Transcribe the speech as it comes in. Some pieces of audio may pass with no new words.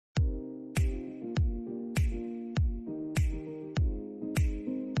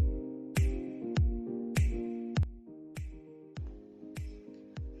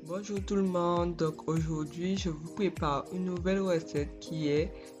Bonjour tout le monde, donc aujourd'hui je vous prépare une nouvelle recette qui est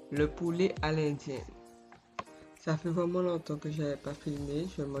le poulet à l'indienne. Ça fait vraiment longtemps que je n'avais pas filmé,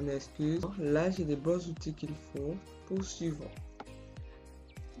 je m'en excuse. Là j'ai des bons outils qu'il faut. Poursuivons.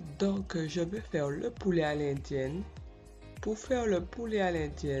 Donc je vais faire le poulet à l'indienne. Pour faire le poulet à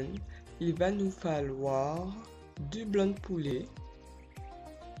l'indienne, il va nous falloir du blanc de poulet,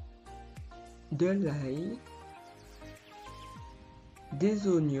 de l'ail, des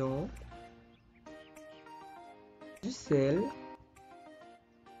oignons, du sel,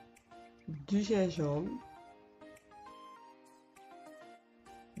 du gingembre,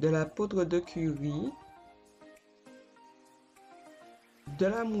 de la poudre de curry, de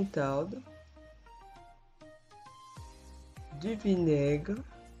la moutarde, du vinaigre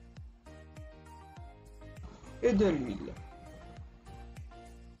et de l'huile.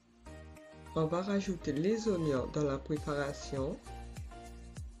 On va rajouter les oignons dans la préparation.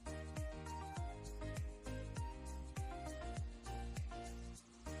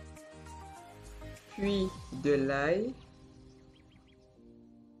 Puis de l'ail,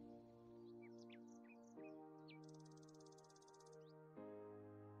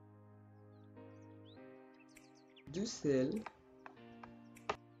 du sel,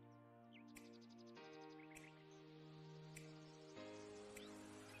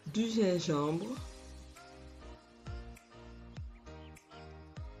 du gingembre,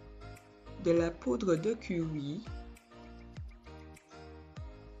 de la poudre de curry,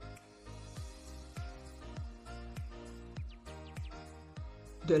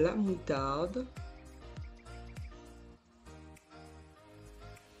 de la moutarde,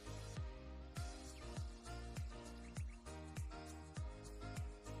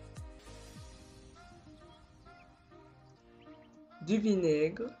 du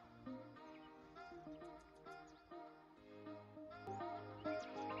vinaigre,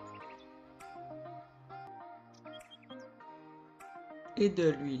 et de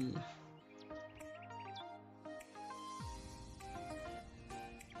l'huile.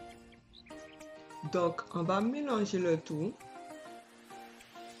 Donc, on va mélanger le tout.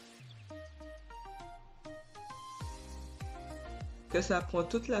 Que ça prend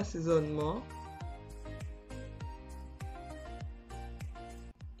tout l'assaisonnement.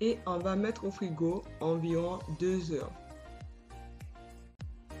 Et on va mettre au frigo environ 2 heures.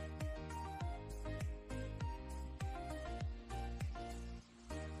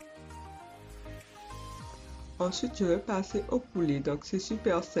 Ensuite, je vais passer au poulet. Donc, c'est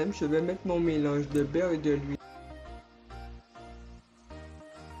super simple. Je vais mettre mon mélange de beurre et de l'huile.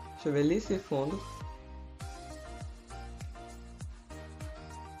 Je vais laisser fondre.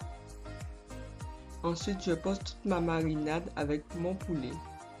 Ensuite, je pose toute ma marinade avec mon poulet.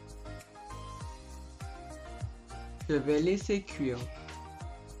 Je vais laisser cuire.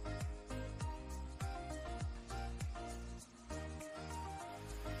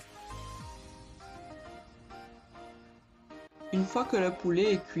 Une fois que le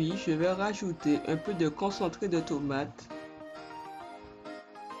poulet est cuit, je vais rajouter un peu de concentré de tomate,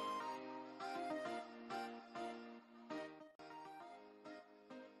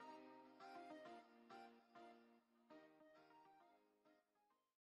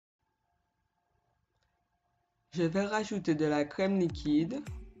 je vais rajouter de la crème liquide,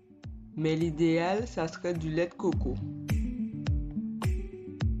 mais l'idéal, ça serait du lait de coco.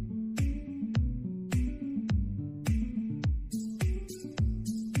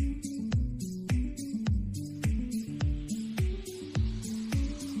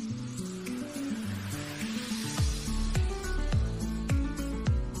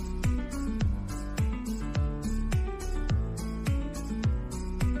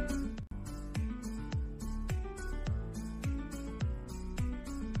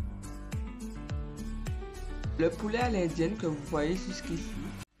 Le poulet à l'indienne que vous voyez jusqu'ici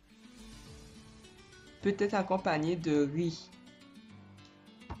peut être accompagné de riz.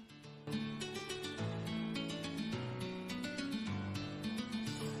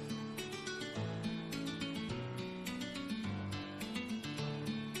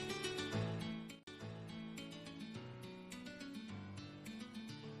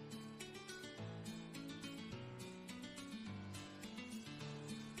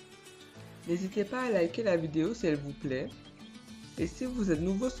 N'hésitez pas à liker la vidéo si elle vous plaît. Et si vous êtes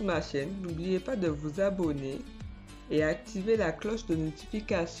nouveau sur ma chaîne, n'oubliez pas de vous abonner et activer la cloche de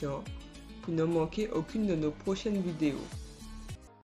notification pour ne manquer aucune de nos prochaines vidéos.